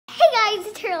guys,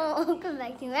 it's Turtle. Welcome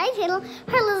back to my channel,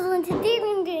 Harlow's, and today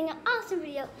we're doing an awesome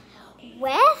video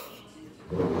with,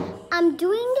 I'm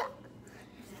doing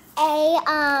a,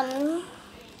 I'm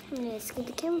gonna scoot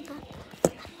the camera back.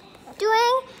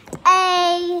 Doing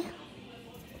a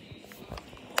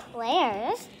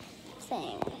layers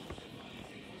thing.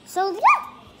 So yeah,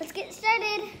 let's get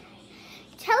started.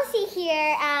 Chelsea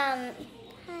here, hi.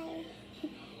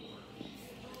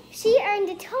 She earned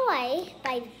a toy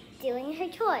by doing her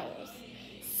chores.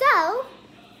 So,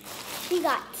 she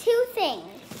got two things.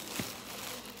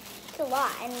 It's a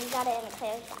lot, and we got it in a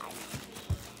Claire's bag.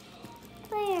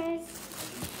 Claire's.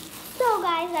 So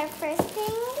guys, our first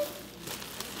thing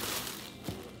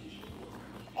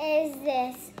is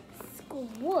this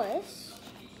squish.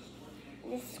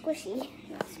 This squishy,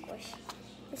 not squish.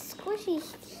 This squishy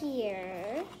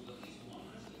here.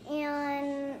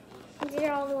 And these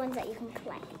are all the ones that you can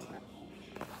collect.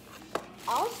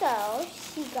 Also,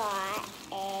 she got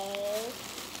a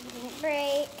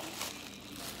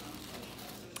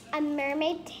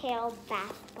mermaid tail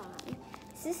bath bomb.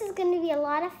 So this is going to be a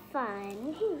lot of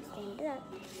fun. Ooh, stand it up.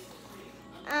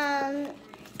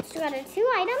 She got her two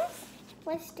items.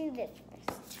 Let's do this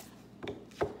first.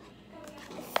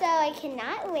 So I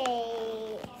cannot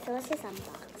wait. So let's just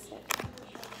unbox it.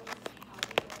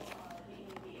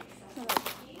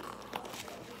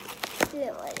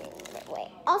 Wait.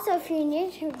 Also, if you're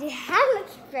new to the haven't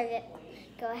subscribed,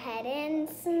 go ahead and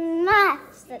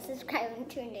smash that subscribe button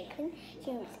to enable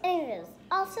you miss any videos.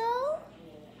 Also,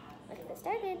 let's get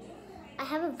started. I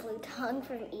have a blue tongue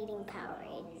from eating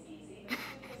Powerade.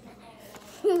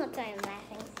 That's why I'm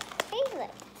laughing. Hey,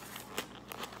 look.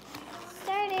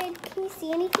 Started. Can you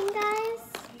see anything, guys?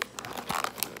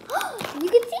 You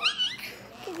can see it.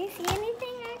 Can you see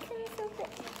anything? I can so good.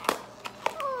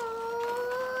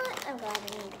 I'm glad I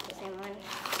didn't get the same one.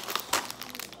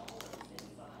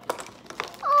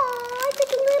 Oh, it's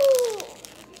like a little...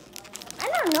 I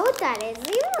don't know what that is.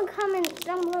 Leave a comment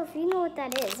down below if you know what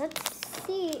that is. Let's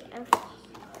see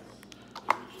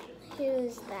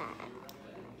who's that.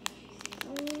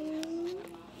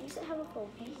 Does it have a cold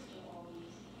one?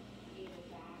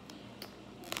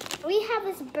 We have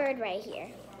this bird right here.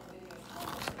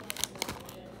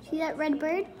 See that red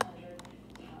bird?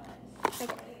 Right there.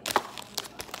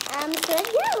 So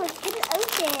yeah, let's get it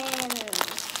open.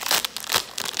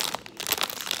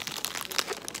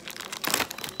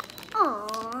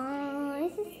 Aww,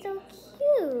 this is so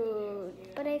cute.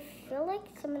 But I feel like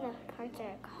some of the parts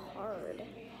are hard.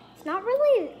 It's not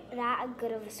really that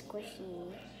good of a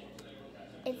squishy.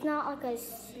 It's not like a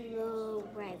slow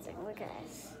rising. Look at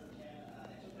this.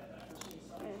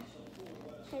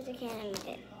 I can't make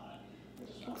it.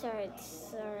 It's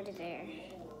already there.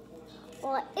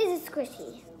 Well, it is a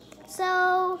squishy.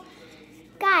 So,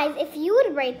 guys, if you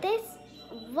would rate this,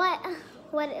 what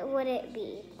would it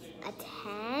be? A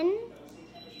 10?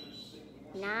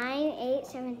 9, 8,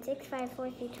 7, 6, 5,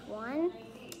 4, 3, 2, 1?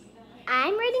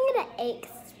 I'm rating it an 8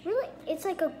 because it's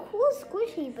like a cool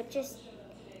squishy, but just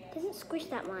doesn't squish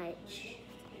that much.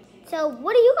 So,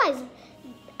 what do you guys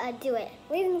do it?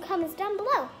 Leave in the comments down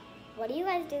below. What do you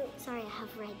guys do? Sorry, I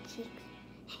have red cheeks.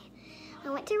 I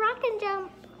went to Rock and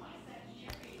Jump.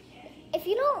 If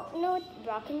you don't know what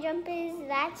Rock and Jump is,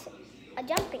 that's a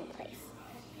jumping place.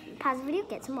 Pause the video,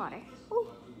 get some water.